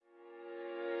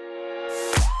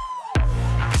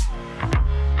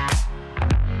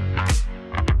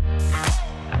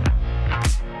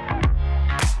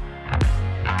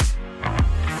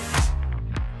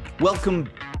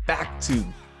Welcome back to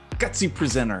Gutsy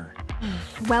Presenter.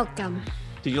 Welcome.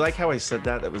 Did you like how I said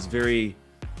that? That was very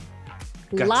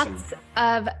gutsy. Lots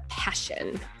of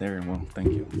passion. There, well,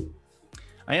 thank you.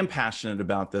 I am passionate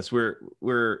about this.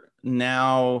 We're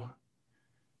now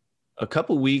a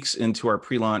couple weeks into our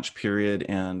pre-launch period,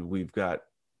 and we've got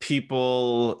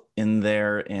people in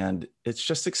there, and it's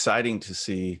just exciting to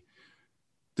see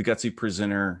the Gutsy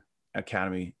Presenter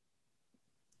Academy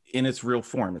in its real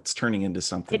form. It's turning into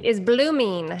something. It is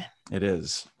blooming. It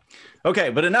is. Okay,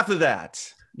 but enough of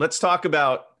that. Let's talk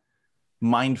about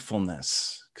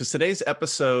mindfulness, because today's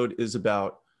episode is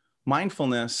about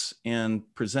mindfulness and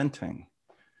presenting.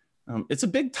 It's a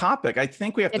big topic. I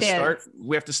think we have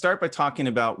to start by talking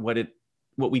about what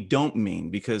we don't mean,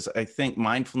 because I think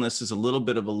mindfulness is a little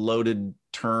bit of a loaded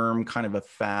term, kind of a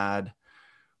fad.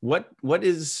 What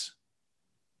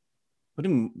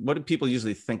do people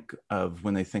usually think of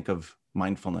when they think of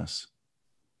mindfulness?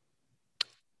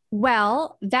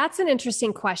 Well, that's an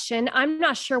interesting question. I'm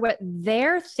not sure what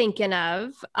they're thinking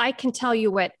of. I can tell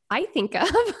you what I think of.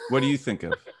 What do you think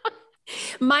of?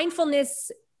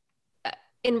 Mindfulness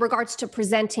in regards to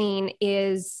presenting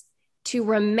is to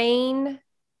remain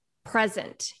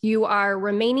present. You are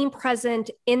remaining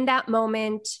present in that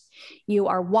moment. You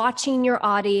are watching your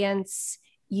audience.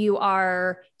 You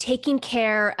are taking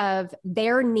care of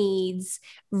their needs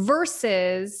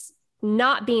versus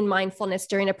not being mindfulness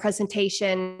during a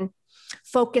presentation,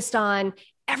 focused on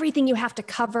everything you have to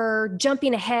cover,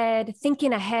 jumping ahead,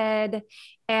 thinking ahead,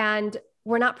 and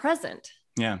we're not present.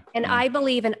 Yeah. And I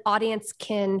believe an audience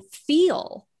can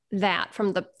feel that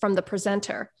from the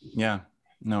presenter. Yeah,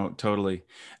 no, totally.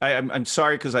 I'm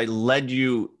sorry, because I led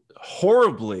you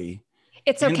horribly.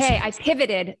 It's okay. I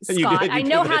pivoted, Scott. I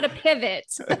know how to pivot.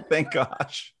 Thank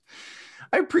gosh.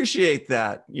 I appreciate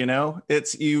that. You know,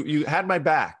 it's you had my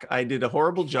back. I did a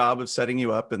horrible job of setting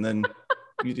you up, and then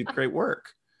you did great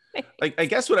work. I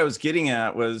guess what I was getting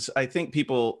at was, I think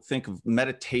people think of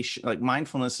meditation, like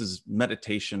mindfulness is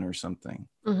meditation or something,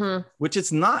 which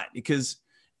it's not, because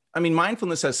I mean,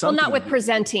 mindfulness has something. Well, not with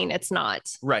presenting. It's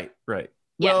not. Right. Yes.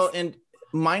 Well, and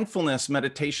mindfulness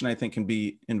meditation, I think, can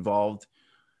be involved.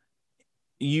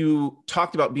 You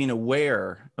talked about being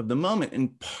aware of the moment,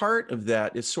 and part of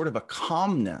that is sort of a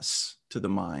calmness to the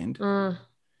mind.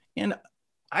 And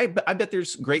I bet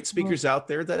there's great speakers out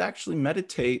there that actually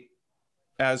meditate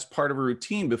as part of a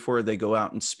routine before they go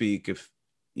out and speak,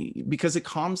 because it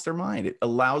calms their mind. It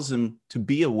allows them to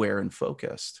be aware and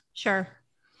focused. Sure.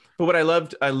 But what I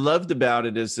loved about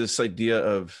it is this idea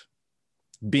of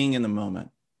being in the moment,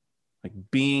 like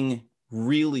being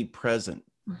really present.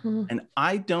 And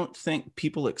I don't think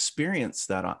people experience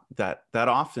that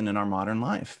often in our modern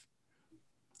life.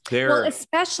 Well,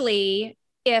 especially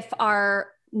if our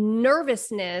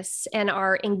nervousness and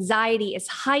our anxiety is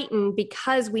heightened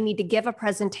because we need to give a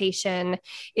presentation,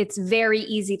 it's very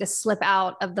easy to slip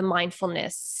out of the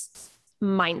mindfulness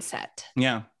mindset.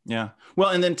 Yeah. Well,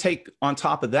 and then take on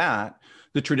top of that,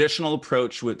 the traditional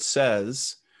approach, which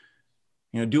says,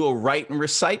 do a write and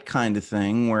recite kind of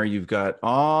thing, where you've got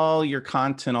all your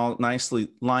content all nicely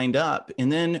lined up.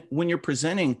 And then when you're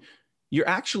presenting, you're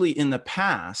actually in the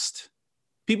past.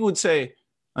 People would say,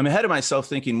 I'm ahead of myself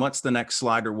thinking, what's the next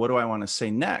slide, or what do I want to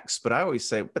say next? But I always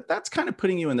say, but that's kind of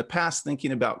putting you in the past,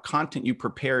 thinking about content you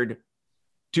prepared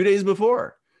 2 days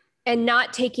before. And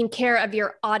not taking care of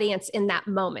your audience in that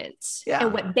moment. Yeah.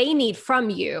 And what they need from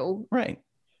you. Right.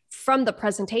 From the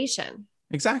presentation.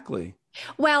 Exactly.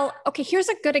 Well, okay, here's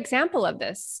a good example of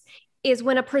this, is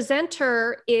when a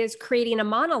presenter is creating a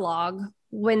monologue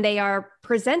when they are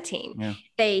presenting. Yeah.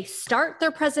 They start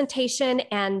their presentation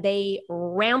and they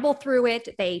ramble through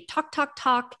it. They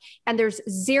talk, and there's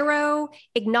zero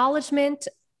acknowledgement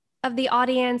of the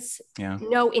audience,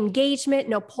 no engagement,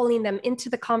 no pulling them into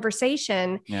the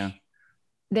conversation. Yeah.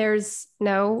 There's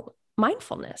no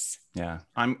mindfulness. Yeah.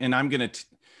 I'm going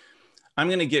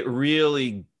to get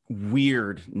really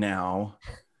weird now.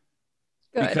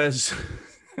 Good.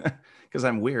 because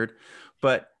I'm weird,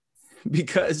 but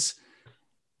because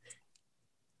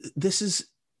this is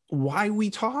why we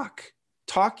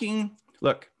talking.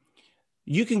 Look,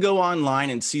 you can go online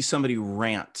and see somebody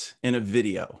rant in a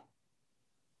video,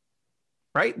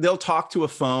 right? They'll talk to a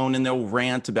phone and they'll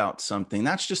rant about something.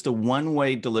 That's just a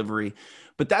one-way delivery,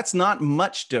 but that's not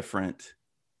much different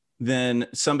than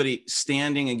somebody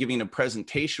standing and giving a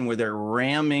presentation where they're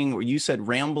ramming, or you said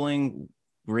ramming,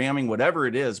 whatever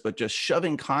it is, but just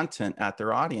shoving content at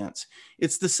their audience.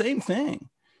 It's the same thing.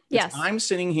 Yes. I'm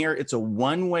sitting here. It's a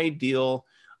one-way deal.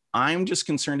 I'm just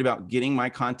concerned about getting my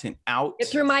content out. Get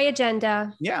through my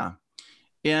agenda. Yeah.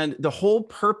 And the whole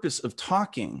purpose of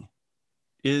talking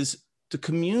is to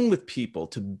commune with people,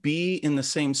 to be in the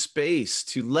same space,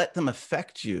 to let them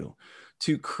affect you,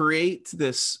 to create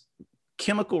this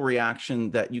chemical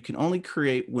reaction that you can only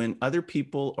create when other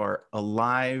people are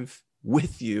alive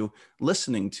with you,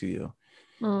 listening to you.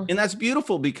 And that's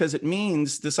beautiful, because it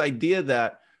means this idea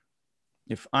that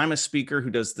if I'm a speaker who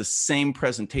does the same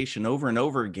presentation over and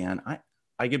over again,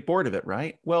 I get bored of it,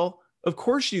 right? Well, of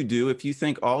course you do, if you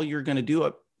think all you're going to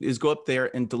do is go up there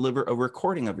and deliver a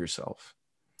recording of yourself.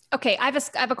 Okay, I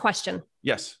have a question.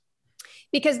 Yes.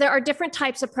 Because there are different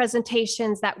types of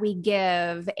presentations that we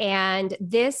give, and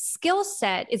this skill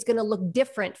set is going to look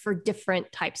different for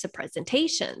different types of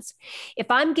presentations. If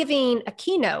I'm giving a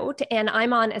keynote and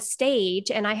I'm on a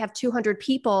stage and I have 200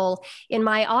 people in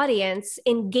my audience,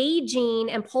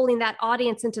 engaging and pulling that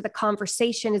audience into the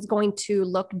conversation is going to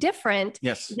look different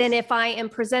than if I am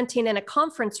presenting in a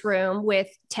conference room with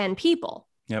 10 people.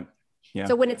 Yep. Yeah.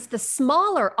 So when it's the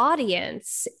smaller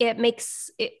audience,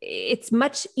 it's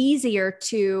much easier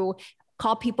to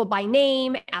call people by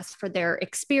name, ask for their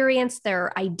experience,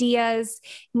 their ideas.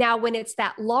 Now, when it's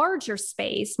that larger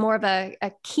space, more of a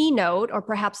keynote or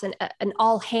perhaps an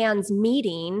all hands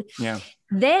meeting,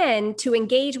 then to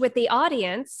engage with the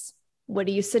audience, what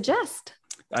do you suggest?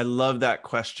 I love that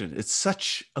question. It's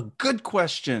such a good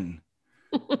question.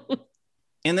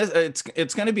 And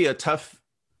it's going to be a tough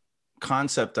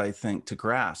concept, I think, to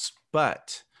grasp.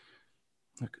 But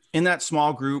in that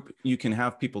small group, you can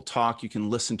have people talk, you can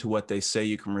listen to what they say,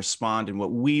 you can respond in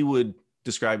what we would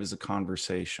describe as a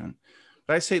conversation.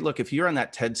 But I say, look, if you're on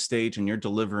that TED stage and you're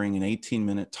delivering an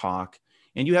 18-minute talk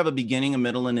and you have a beginning, a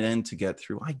middle, and an end to get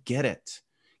through, I get it.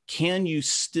 Can you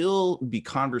still be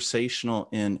conversational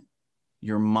in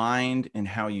your mind and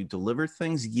how you deliver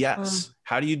things? Yes.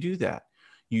 How do you do that?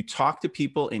 You talk to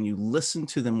people and you listen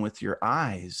to them with your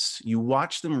eyes. You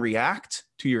watch them react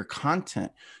to your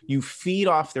content. You feed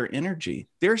off their energy.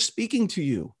 They're speaking to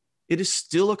you. It is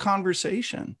still a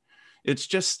conversation. It's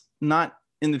just not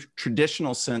in the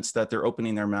traditional sense that they're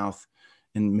opening their mouth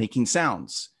and making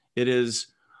sounds. It is,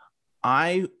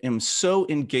 I am so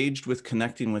engaged with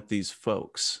connecting with these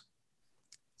folks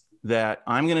that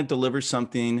I'm going to deliver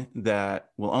something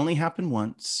that will only happen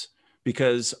once,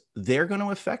 because they're going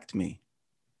to affect me.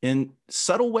 In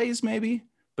subtle ways, maybe,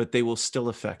 but they will still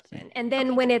affect me. And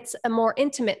then when it's a more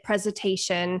intimate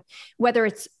presentation, whether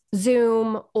it's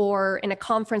Zoom or in a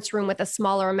conference room with a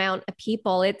smaller amount of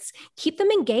people, it's keep them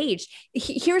engaged.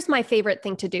 Here's my favorite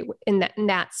thing to do in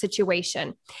that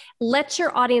situation. Let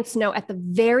your audience know at the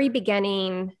very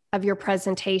beginning of your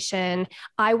presentation,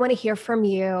 I want to hear from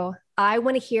you. I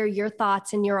want to hear your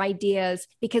thoughts and your ideas,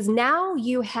 because now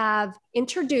you have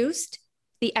introduced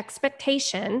the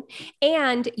expectation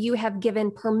and you have given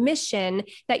permission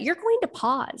that you're going to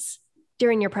pause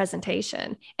during your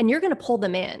presentation and you're going to pull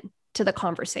them in to the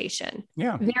conversation.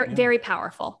 Very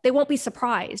powerful. They won't be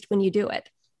surprised when you do it.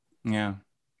 Yeah.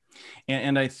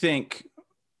 And I think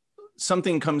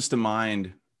something comes to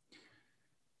mind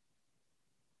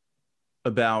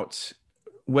about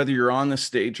whether you're on the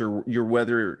stage or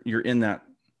whether you're in that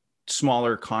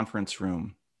smaller conference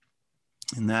room.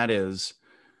 And that is,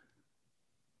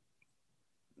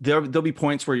 there'll be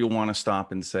points where you'll want to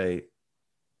stop and say,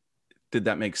 did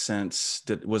that make sense?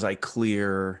 Was I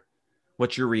clear?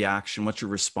 What's your reaction? What's your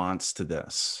response to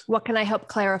this? What can I help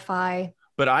clarify?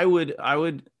 But I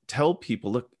would tell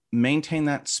people, look, maintain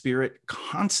that spirit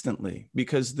constantly,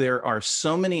 because there are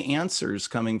so many answers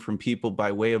coming from people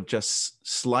by way of just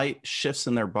slight shifts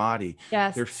in their body,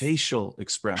 their facial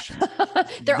expressions.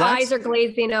 Their eyes are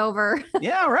glazing over.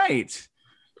 Yeah, right.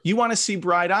 You want to see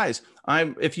bright eyes.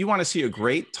 If you want to see a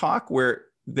great talk where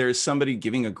there's somebody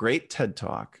giving a great TED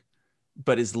talk,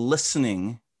 but is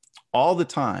listening all the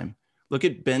time, look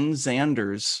at Ben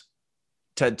Zander's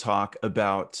TED talk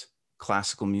about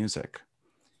classical music.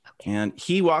 Okay. And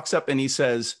he walks up and he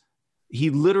says, he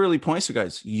literally points to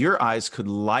guys, your eyes could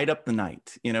light up the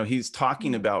night. You know, he's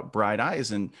talking about bright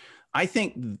eyes. And I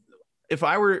think if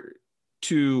I were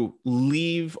to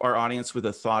leave our audience with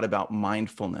a thought about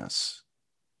mindfulness,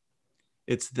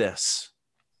 it's this: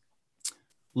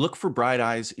 look for bright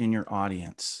eyes in your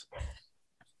audience.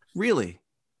 Really,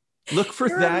 look for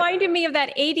that. You're reminding me of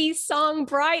that 80s song,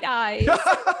 Bright Eyes.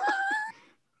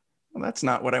 Well, that's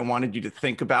not what I wanted you to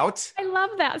think about. I love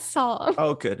that song.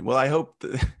 Oh, good. Well, I hope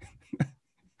that...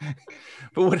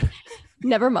 But what?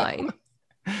 Never mind.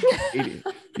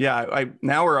 Yeah,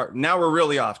 now we're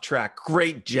really off track.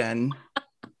 Great, Jen.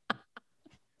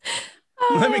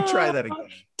 Let me try that again.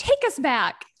 Take us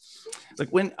back. Like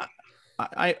when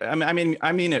I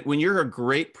mean it. When you're a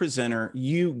great presenter,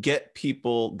 you get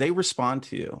people, they respond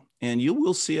to you. and you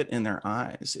will see it in their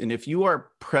eyes. And if you are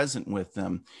present with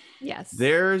them, yes,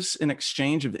 there's an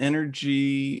exchange of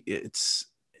energy.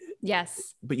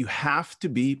 Yes. But you have to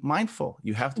be mindful.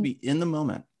 You have to be in the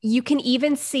moment. You can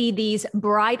even see these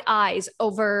bright eyes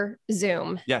over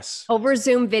Zoom. Yes. Over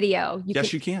Zoom video. You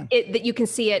can. That you can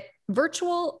see it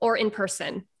virtual or in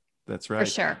person. That's right. For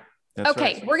sure. That's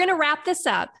okay. Right. We're going to wrap this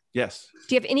up. Yes.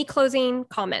 Do you have any closing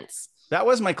comments? That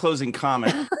was my closing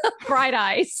comment. Bright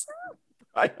eyes.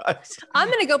 Bright eyes. I'm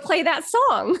going to go play that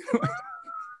song.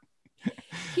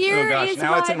 Here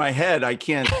now it's in my head. I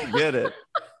can't get it.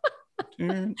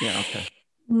 Yeah, okay.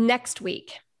 Next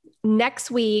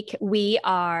week, we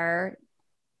are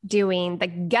doing the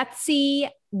gutsy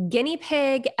guinea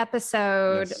pig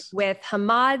episode with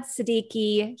Hamad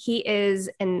Siddiqui. He is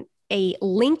a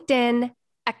LinkedIn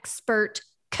expert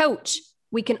coach.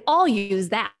 We can all use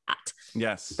that.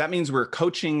 Yes. That means we're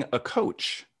coaching a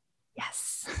coach.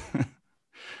 Yes.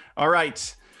 All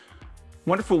right.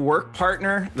 Wonderful work,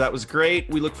 partner. That was great.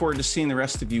 We look forward to seeing the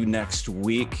rest of you next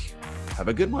week. Have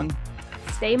a good one.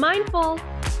 Stay mindful.